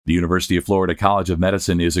The University of Florida College of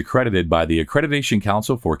Medicine is accredited by the Accreditation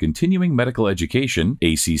Council for Continuing Medical Education,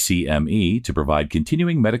 ACCME, to provide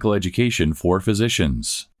continuing medical education for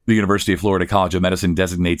physicians. The University of Florida College of Medicine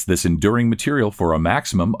designates this enduring material for a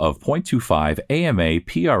maximum of 0.25 AMA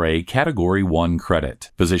PRA Category 1 credit.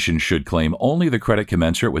 Physicians should claim only the credit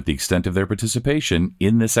commensurate with the extent of their participation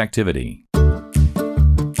in this activity.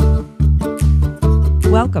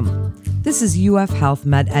 Welcome. This is UF Health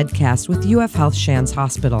Med Edcast with UF Health Shands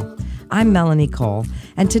Hospital. I'm Melanie Cole,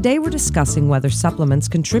 and today we're discussing whether supplements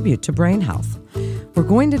contribute to brain health. We're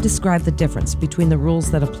going to describe the difference between the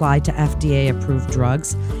rules that apply to FDA-approved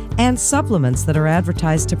drugs and supplements that are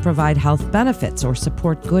advertised to provide health benefits or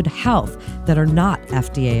support good health that are not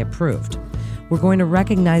FDA-approved. We're going to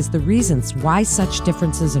recognize the reasons why such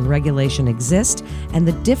differences in regulation exist and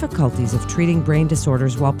the difficulties of treating brain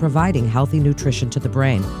disorders while providing healthy nutrition to the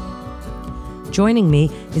brain. Joining me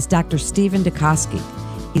is Dr. Stephen Dukoski.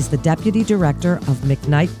 He's the Deputy Director of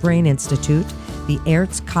McKnight Brain Institute, the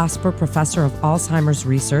Erzsach-Kasper Professor of Alzheimer's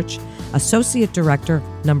Research, Associate Director,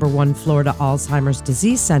 No. 1 Florida Alzheimer's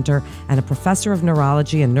Disease Center, and a Professor of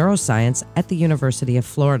Neurology and Neuroscience at the University of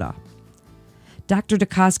Florida. Dr.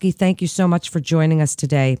 Dukoski, thank you so much for joining us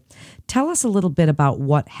today. Tell us a little bit about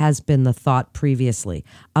what has been the thought previously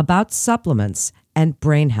about supplements and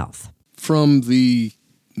brain health. From the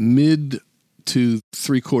mid to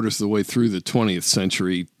three-quarters of the way through the 20th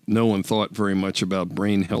century, no one thought very much about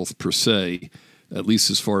brain health per se, at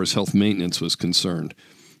least as far as health maintenance was concerned.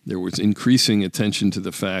 There was increasing attention to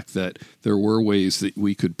the fact that there were ways that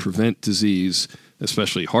we could prevent disease,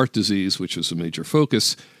 especially heart disease, which was a major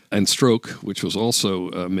focus, and stroke, which was also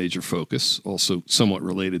a major focus, also somewhat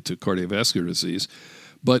related to cardiovascular disease.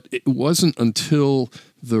 But it wasn't until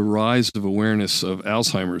the rise of awareness of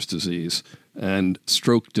Alzheimer's disease and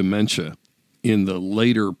stroke dementia in the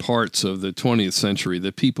later parts of the 20th century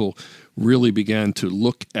that people really began to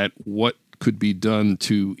look at what could be done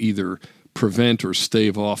to either prevent or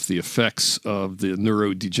stave off the effects of the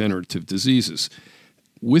neurodegenerative diseases.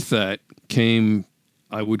 With that came,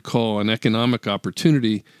 I would call, an economic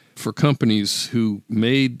opportunity for companies who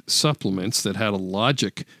made supplements that had a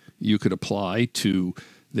logic you could apply to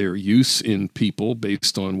their use in people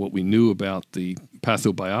based on what we knew about the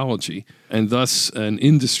pathobiology, and thus an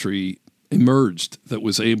industry emerged that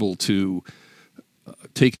was able to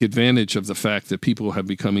take advantage of the fact that people have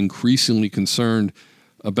become increasingly concerned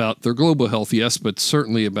about their global health, yes, but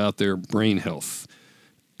certainly about their brain health.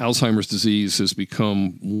 Alzheimer's disease has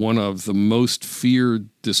become one of the most feared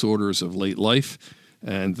disorders of late life,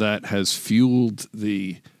 and that has fueled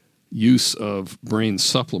the use of brain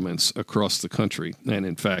supplements across the country, and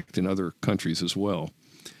in fact in other countries as well.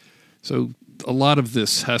 So a lot of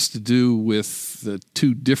this has to do with the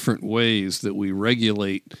two different ways that we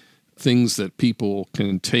regulate things that people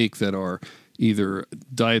can take that are either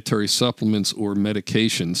dietary supplements or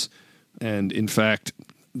medications. And in fact,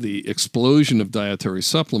 the explosion of dietary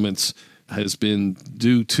supplements has been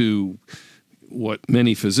due to what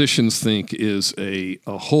many physicians think is a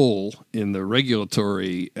hole in the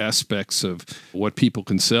regulatory aspects of what people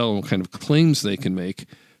can sell and what kind of claims they can make.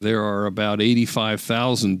 There are about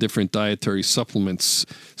 85,000 different dietary supplements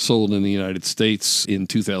sold in the United States in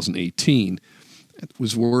 2018. It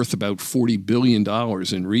was worth about $40 billion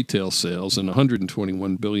in retail sales and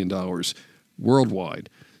 $121 billion worldwide.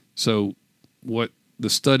 So what the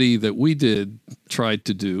study that we did tried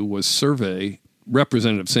to do was survey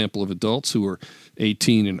representative sample of adults who were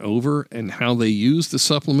 18 and over and how they used the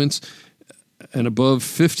supplements. And above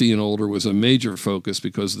 50 and older was a major focus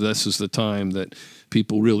because this is the time that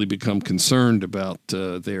people really become concerned about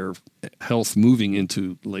their health moving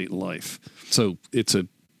into late life. So it's a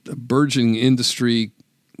burgeoning industry.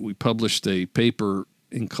 We published a paper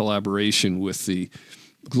in collaboration with the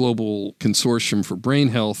Global Consortium for Brain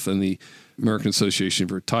Health and the American Association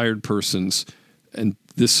of Retired Persons. And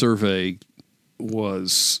this survey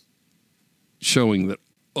was showing that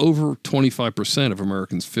over 25% of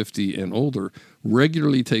Americans 50 and older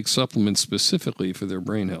regularly take supplements specifically for their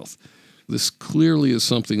brain health. This clearly is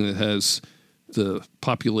something that has the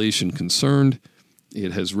population concerned.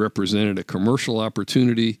 It has represented a commercial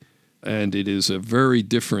opportunity, and it is a very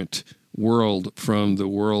different world from the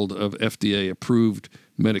world of FDA-approved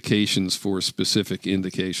medications for specific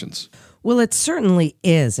indications. Well, it certainly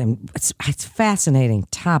is, and it's a fascinating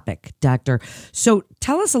topic, Doctor. So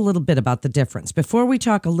tell us a little bit about the difference. Before we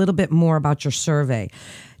talk a little bit more about your survey,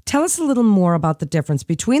 tell us a little more about the difference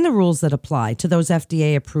between the rules that apply to those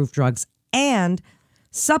FDA-approved drugs and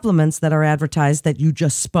supplements that are advertised that you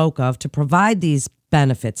just spoke of to provide these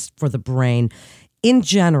benefits for the brain. In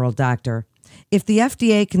general, Doctor, If the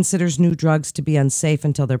FDA considers new drugs to be unsafe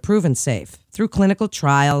until they're proven safe through clinical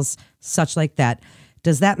trials, such like that,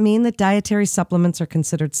 does that mean that dietary supplements are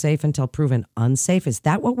considered safe until proven unsafe? Is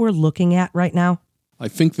that what we're looking at right now? I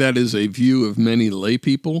think that is a view of many lay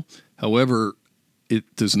people. However,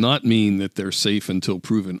 it does not mean that they're safe until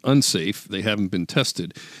proven unsafe. They haven't been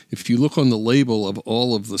tested. If you look on the label of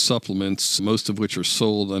all of the supplements, most of which are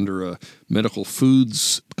sold under a medical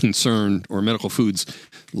foods concern or medical foods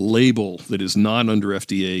label that is not under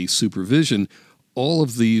FDA supervision, all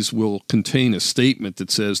of these will contain a statement that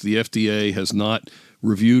says the FDA has not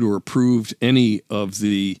reviewed or approved any of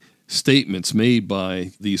the statements made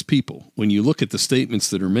by these people. When you look at the statements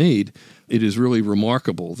that are made, it is really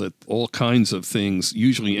remarkable that all kinds of things,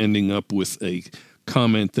 usually ending up with a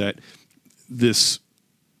comment that this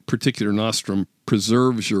particular nostrum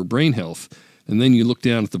preserves your brain health. And then you look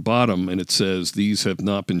down at the bottom and it says these have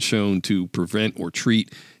not been shown to prevent or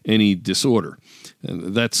treat any disorder.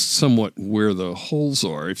 And that's somewhat where the holes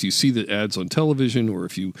are. If you see the ads on television or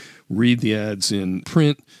if you read the ads in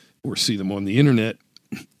print or see them on the internet,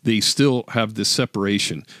 they still have this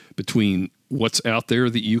separation between what's out there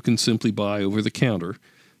that you can simply buy over the counter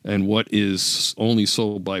and what is only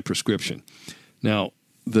sold by prescription. Now,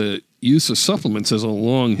 the use of supplements has a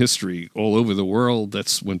long history all over the world.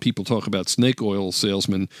 That's when people talk about snake oil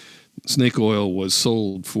salesmen. Snake oil was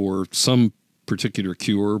sold for some particular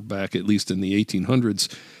cure back at least in the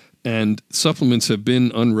 1800s, and supplements have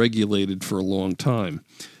been unregulated for a long time.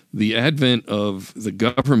 The advent of the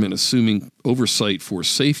government assuming oversight for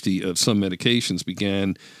safety of some medications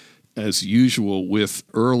began, as usual, with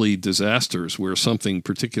early disasters where something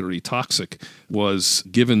particularly toxic was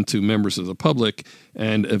given to members of the public,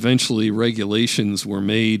 and eventually regulations were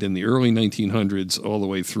made in the early 1900s all the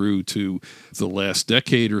way through to the last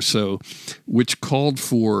decade or so, which called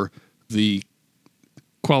for the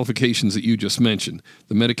qualifications that you just mentioned.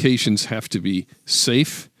 The medications have to be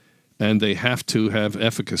safe, and they have to have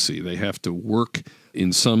efficacy. They have to work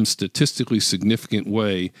in some statistically significant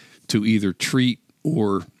way to either treat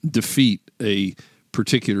or defeat a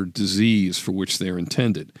particular disease for which they're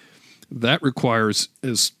intended. That requires,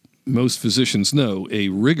 as most physicians know, a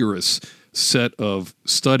rigorous set of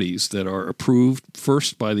studies that are approved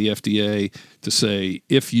first by the FDA to say,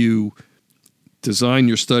 if you design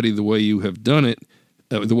your study the way you have done it,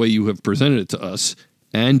 the way you have presented it to us,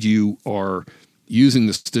 and you are using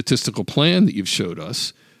the statistical plan that you've showed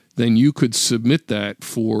us, then you could submit that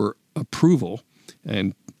for approval.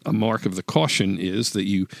 And a mark of the caution is that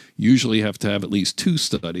you usually have to have at least 2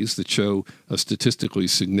 studies that show a statistically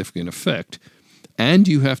significant effect. And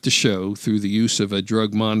you have to show, through the use of a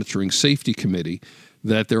drug monitoring safety committee,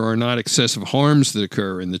 that there are not excessive harms that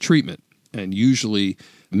occur in the treatment. And usually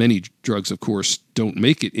many drugs, of course, don't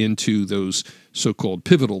make it into those so-called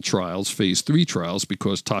pivotal trials, phase 3 trials,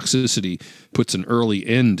 because toxicity puts an early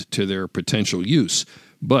end to their potential use.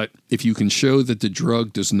 But if you can show that the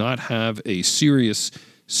drug does not have a serious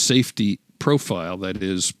safety profile, that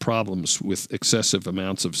is, problems with excessive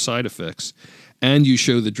amounts of side effects, and you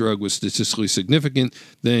show the drug was statistically significant,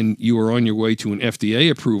 then you are on your way to an FDA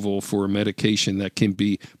approval for a medication that can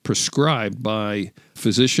be prescribed by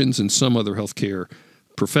physicians and some other healthcare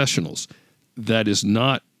professionals. That is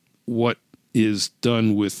not what is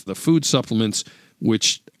done with the food supplements,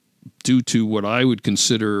 which, due to what I would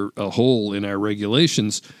consider a hole in our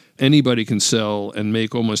regulations, anybody can sell and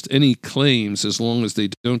make almost any claims as long as they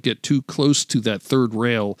don't get too close to that third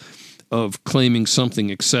rail of claiming something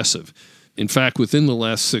excessive. In fact, within the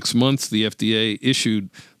last 6 months, the FDA issued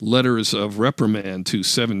letters of reprimand to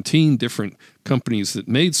 17 different companies that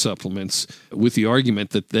made supplements with the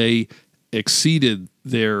argument that they exceeded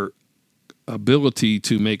their ability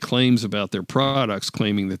to make claims about their products,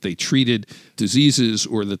 claiming that they treated diseases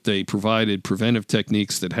or that they provided preventive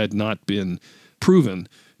techniques that had not been proven,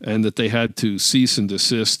 and that they had to cease and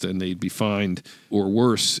desist and they'd be fined or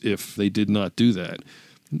worse if they did not do that.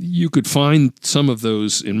 You could find some of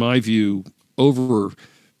those, in my view,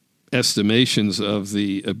 overestimations of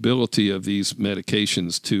the ability of these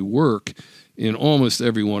medications to work in almost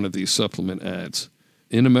every one of these supplement ads.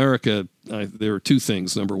 In America, there are 2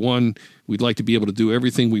 things. Number one, we'd like to be able to do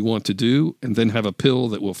everything we want to do and then have a pill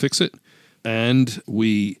that will fix it. And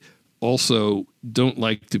we also don't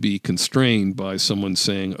like to be constrained by someone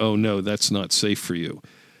saying, oh, no, that's not safe for you.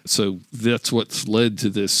 So that's what's led to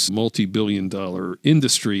this multi-billion-dollar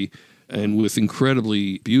industry, and with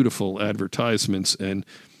incredibly beautiful advertisements and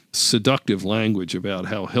seductive language about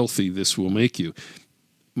how healthy this will make you.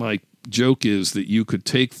 My joke is that you could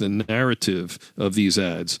take the narrative of these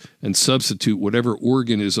ads and substitute whatever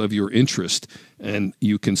organ is of your interest, and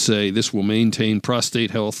you can say this will maintain prostate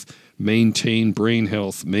health, maintain brain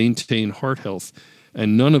health, maintain heart health,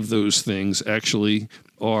 and none of those things actually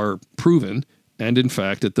are proven. And in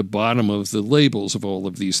fact, at the bottom of the labels of all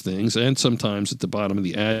of these things, and sometimes at the bottom of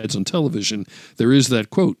the ads on television, there is that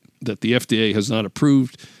quote that the FDA has not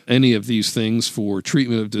approved any of these things for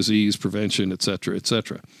treatment of disease, prevention, et cetera, et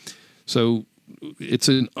cetera. So it's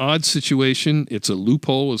an odd situation. It's a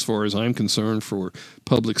loophole as far as I'm concerned for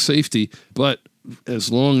public safety. But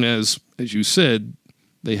as long as you said,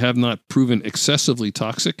 they have not proven excessively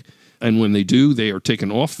toxic, and when they do, they are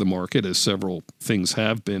taken off the market, as several things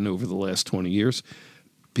have been over the last 20 years.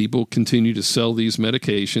 People continue to sell these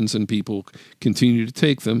medications, and people continue to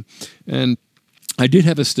take them. And I did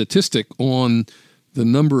have a statistic on the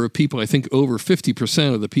number of people. I think over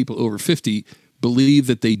 50% of the people over 50 believe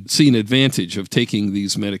that they see an advantage of taking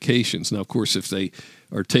these medications. Now, of course, if they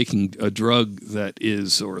are taking a drug that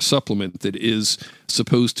is, or a supplement that is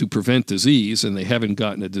supposed to prevent disease and they haven't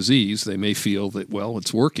gotten a disease, they may feel that, well,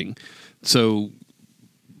 it's working. So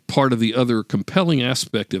part of the other compelling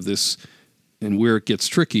aspect of this, and where it gets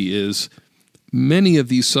tricky, is many of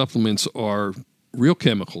these supplements are real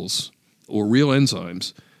chemicals or real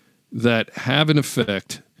enzymes that have an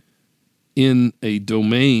effect in a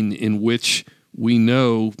domain in which we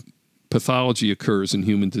know pathology occurs in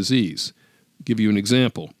human disease. I'll give you an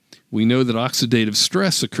example. We know that oxidative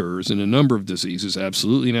stress occurs in a number of diseases,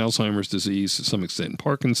 absolutely in Alzheimer's disease, to some extent in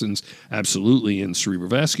Parkinson's, absolutely in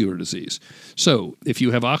cerebrovascular disease. So if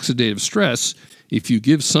you have oxidative stress, if you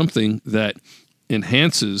give something that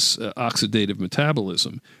enhances oxidative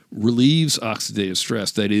metabolism, relieves oxidative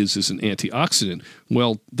stress, that is an antioxidant,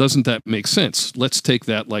 well, doesn't that make sense? Let's take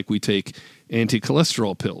that like we take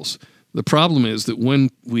anti-cholesterol pills. The problem is that when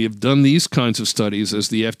we have done these kinds of studies, as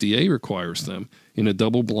the FDA requires them, in a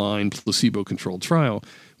double-blind, placebo-controlled trial,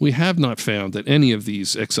 we have not found that any of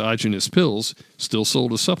these exogenous pills, still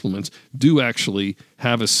sold as supplements, do actually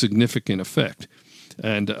have a significant effect.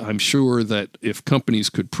 And I'm sure that if companies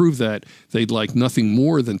could prove that, they'd like nothing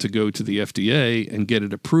more than to go to the FDA and get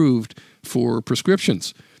it approved for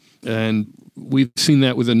prescriptions. And we've seen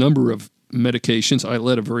that with a number of medications. I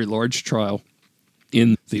led a very large trial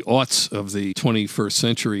in the aughts of the 21st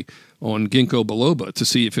century on ginkgo biloba to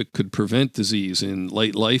see if it could prevent disease in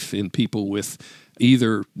late life in people with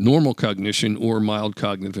either normal cognition or mild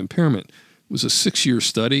cognitive impairment. It was a 6-year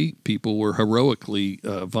study. People were heroically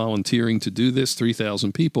volunteering to do this,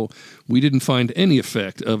 3,000 people. We didn't find any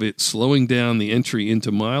effect of it slowing down the entry into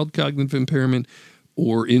mild cognitive impairment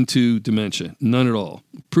or into dementia. None at all.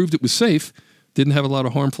 Proved it was safe, didn't have a lot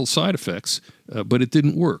of harmful side effects, but it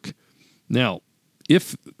didn't work. Now,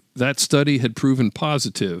 if that study had proven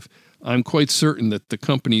positive, I'm quite certain that the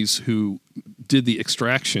companies who did the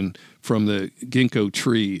extraction from the ginkgo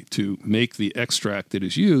tree to make the extract that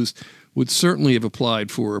is used would certainly have applied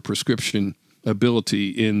for a prescription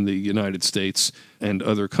ability in the United States and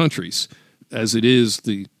other countries. As it is,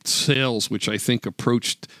 the sales, which I think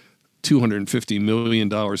approached $250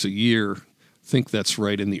 million a year, I think that's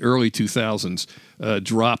right, in the early 2000s,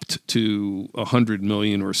 dropped to $100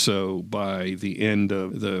 million or so by the end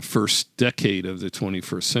of the first decade of the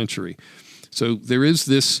 21st century. So there is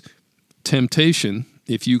this temptation.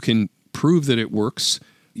 If you can prove that it works,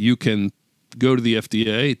 you can go to the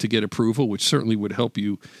FDA to get approval, which certainly would help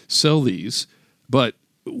you sell these. But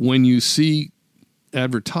when you see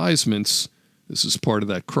advertisements, this is part of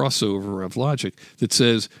that crossover of logic, that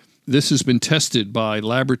says this has been tested by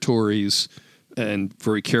laboratories, and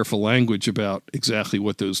very careful language about exactly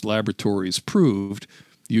what those laboratories proved,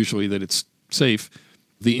 usually that it's safe,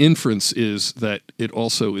 the inference is that it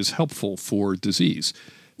also is helpful for disease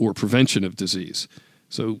or prevention of disease.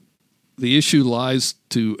 So the issue lies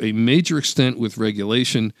to a major extent with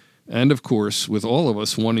regulation and, of course, with all of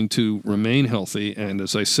us wanting to remain healthy. And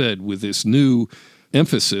as I said, with this new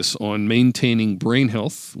emphasis on maintaining brain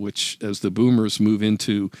health, which as the boomers move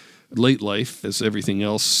into late life, as everything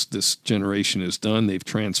else this generation has done, they've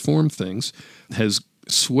transformed things, has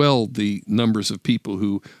swelled the numbers of people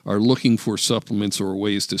who are looking for supplements or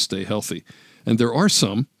ways to stay healthy. And there are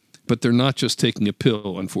some, but they're not just taking a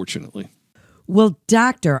pill, unfortunately. Well,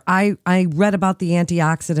 doctor, I read about the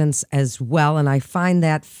antioxidants as well, and I find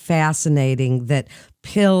that fascinating, that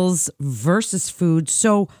pills versus food.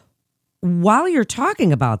 So while you're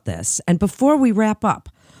talking about this, and before we wrap up,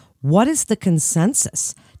 what is the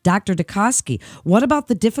consensus? Dr. Dikoski, what about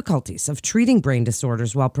the difficulties of treating brain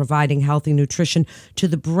disorders while providing healthy nutrition to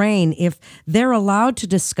the brain if they're allowed to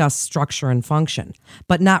discuss structure and function,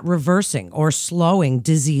 but not reversing or slowing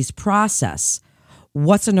disease process?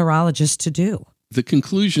 What's a neurologist to do? The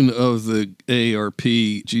conclusion of the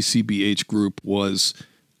AARP GCBH group was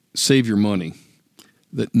save your money.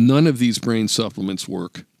 that none of these brain supplements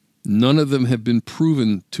work. None of them have been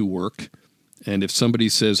proven to work. And if somebody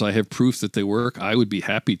says, I have proof that they work, I would be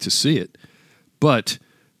happy to see it. But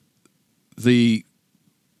the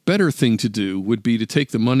better thing to do would be to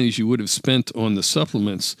take the monies you would have spent on the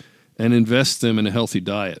supplements and invest them in a healthy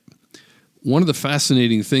diet. One of the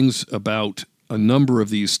fascinating things about a number of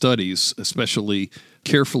these studies, especially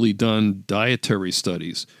carefully done dietary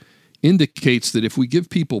studies, indicates that if we give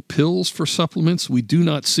people pills for supplements, we do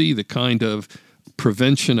not see the kind of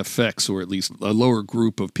prevention effects, or at least a lower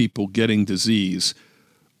group of people getting disease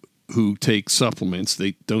who take supplements.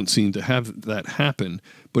 They don't seem to have that happen.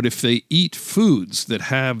 But if they eat foods that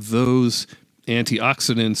have those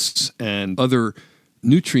antioxidants and other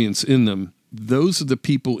nutrients in them, those are the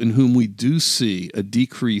people in whom we do see a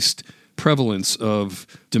decreased prevalence of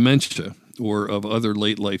dementia or of other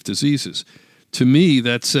late life diseases. To me,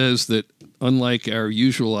 that says that unlike our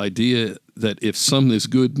usual idea that if some is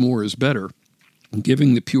good, more is better,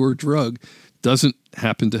 giving the pure drug doesn't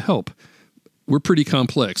happen to help. We're pretty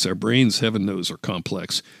complex. Our brains, heaven knows, are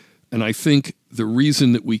complex. And I think the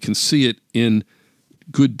reason that we can see it in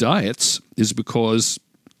good diets is because,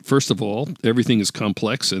 first of all, everything is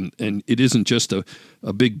complex, and it isn't just a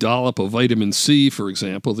big dollop of vitamin C, for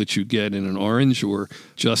example, that you get in an orange, or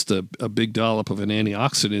just a big dollop of an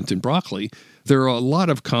antioxidant in broccoli. There are a lot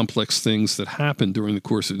of complex things that happen during the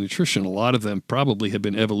course of nutrition. A lot of them probably have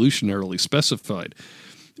been evolutionarily specified.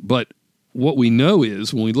 But what we know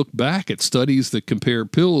is, when we look back at studies that compare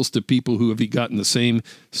pills to people who have gotten the same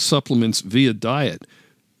supplements via diet,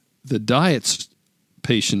 the diet's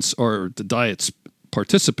patients, or the diet's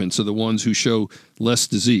participants, are the ones who show less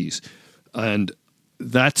disease. And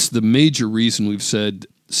that's the major reason we've said,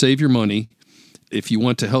 save your money. If you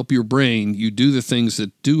want to help your brain, you do the things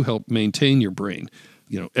that do help maintain your brain.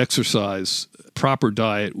 Exercise, proper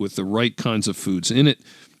diet with the right kinds of foods in it,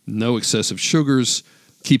 no excessive sugars,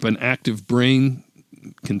 keep an active brain,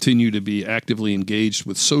 continue to be actively engaged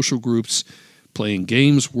with social groups, playing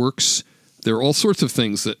games works. There are all sorts of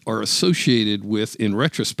things that are associated with, in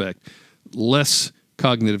retrospect, less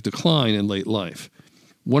cognitive decline in late life.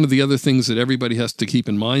 One of the other things that everybody has to keep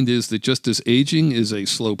in mind is that just as aging is a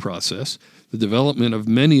slow process, the development of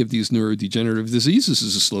many of these neurodegenerative diseases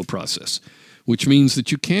is a slow process, which means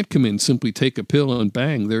that you can't come in, simply take a pill, and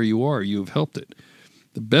bang, there you are, you've helped it.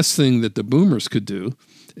 The best thing that the boomers could do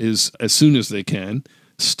is, as soon as they can,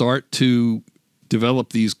 start to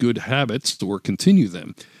develop these good habits or continue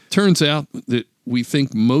them. Turns out that we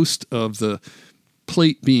think most of the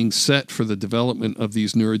plate being set for the development of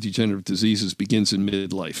these neurodegenerative diseases begins in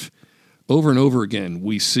midlife. Over and over again,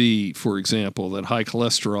 we see, for example, that high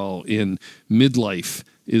cholesterol in midlife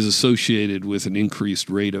is associated with an increased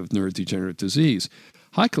rate of neurodegenerative disease.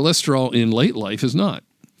 High cholesterol in late life is not.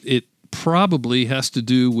 It probably has to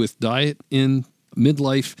do with diet in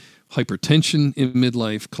midlife, hypertension in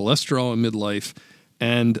midlife, cholesterol in midlife,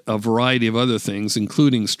 and a variety of other things,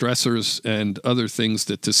 including stressors and other things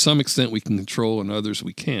that to some extent we can control and others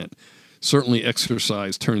we can't. Certainly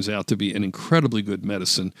exercise turns out to be an incredibly good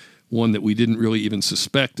medicine, one that we didn't really even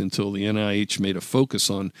suspect until the NIH made a focus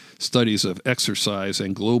on studies of exercise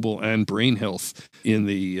and global and brain health in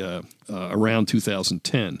the around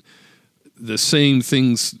 2010. The same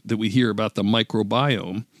things that we hear about the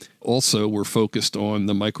microbiome also were focused on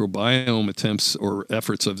the microbiome attempts or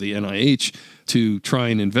efforts of the NIH to try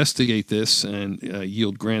and investigate this and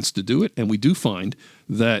yield grants to do it. And we do find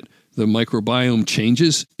that the microbiome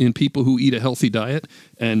changes in people who eat a healthy diet.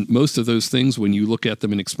 And most of those things, when you look at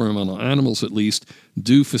them in experimental animals at least,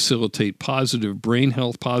 do facilitate positive brain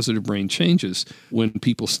health, positive brain changes when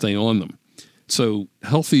people stay on them. So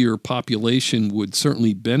healthier population would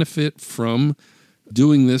certainly benefit from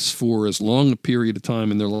doing this for as long a period of time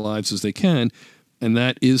in their lives as they can. And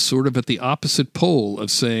that is sort of at the opposite pole of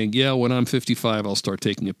saying, yeah, when I'm 55, I'll start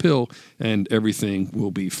taking a pill and everything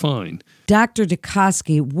will be fine. Dr.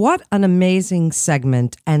 Dukosky, what an amazing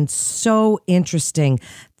segment and so interesting.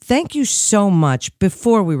 Thank you so much.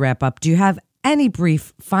 Before we wrap up, do you have any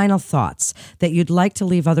brief final thoughts that you'd like to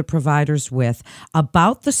leave other providers with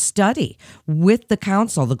about the study with the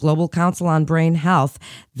council, the Global Council on Brain Health,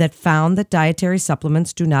 that found that dietary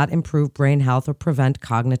supplements do not improve brain health or prevent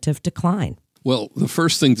cognitive decline? Well, the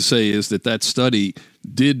first thing to say is that study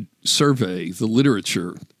did survey the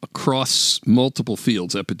literature across multiple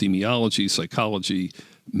fields, epidemiology, psychology,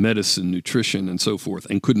 medicine, nutrition, and so forth,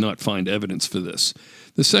 and could not find evidence for this.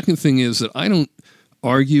 The second thing is that I don't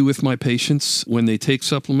argue with my patients when they take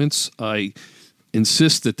supplements. I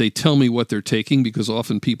insist that they tell me what they're taking, because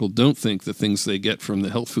often people don't think the things they get from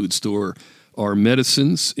the health food store are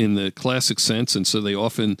medicines in the classic sense, and so they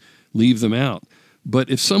often leave them out. But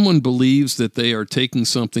if someone believes that they are taking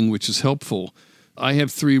something which is helpful, I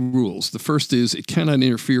have 3 rules. The first is it cannot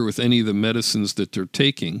interfere with any of the medicines that they're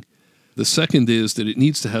taking. The second is that it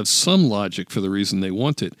needs to have some logic for the reason they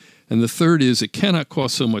want it. And the third is it cannot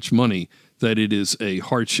cost so much money that it is a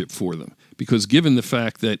hardship for them. Because given the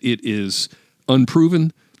fact that it is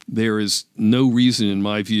unproven, there is no reason, in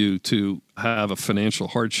my view, to have a financial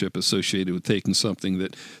hardship associated with taking something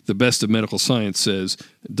that the best of medical science says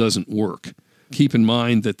doesn't work. Keep in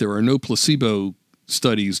mind that there are no placebo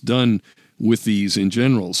studies done with these in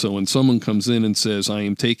general. So when someone comes in and says, I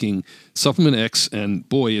am taking supplement X and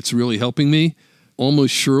boy, it's really helping me,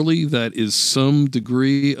 almost surely that is some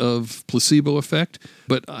degree of placebo effect.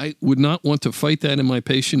 But I would not want to fight that in my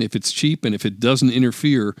patient if it's cheap and if it doesn't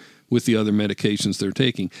interfere with the other medications they're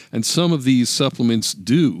taking. And some of these supplements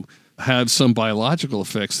do have some biological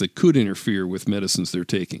effects that could interfere with medicines they're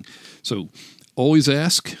taking. So always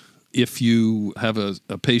ask if you have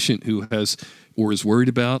a patient who has or is worried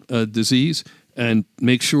about a disease, and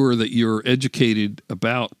make sure that you're educated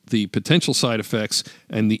about the potential side effects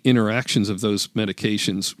and the interactions of those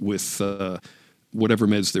medications with whatever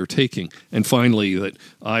meds they're taking. And finally, that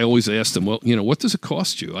I always ask them, well, what does it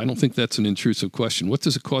cost you? I don't think that's an intrusive question. What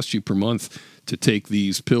does it cost you per month to take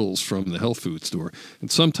these pills from the health food store? And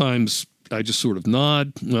sometimes I just sort of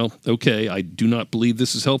nod, well, okay, I do not believe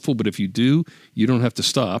this is helpful, but if you do, you don't have to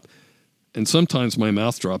stop. And sometimes my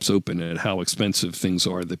mouth drops open at how expensive things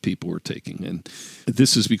are that people are taking. And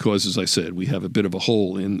this is because, as I said, we have a bit of a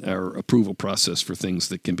hole in our approval process for things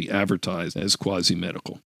that can be advertised as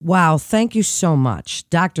quasi-medical. Wow, thank you so much,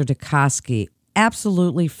 Dr. DeKosky.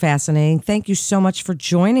 Absolutely fascinating. Thank you so much for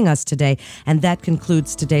joining us today. And that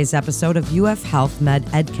concludes today's episode of UF Health Med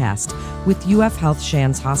Edcast with UF Health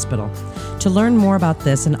Shands Hospital. To learn more about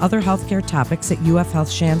this and other healthcare topics at UF Health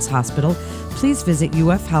Shands Hospital, please visit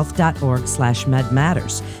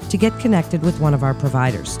ufhealth.org/medmatters to get connected with one of our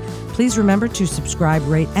providers. Please remember to subscribe,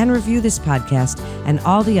 rate, and review this podcast and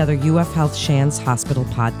all the other UF Health Shands Hospital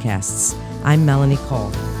podcasts. I'm Melanie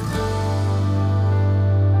Cole.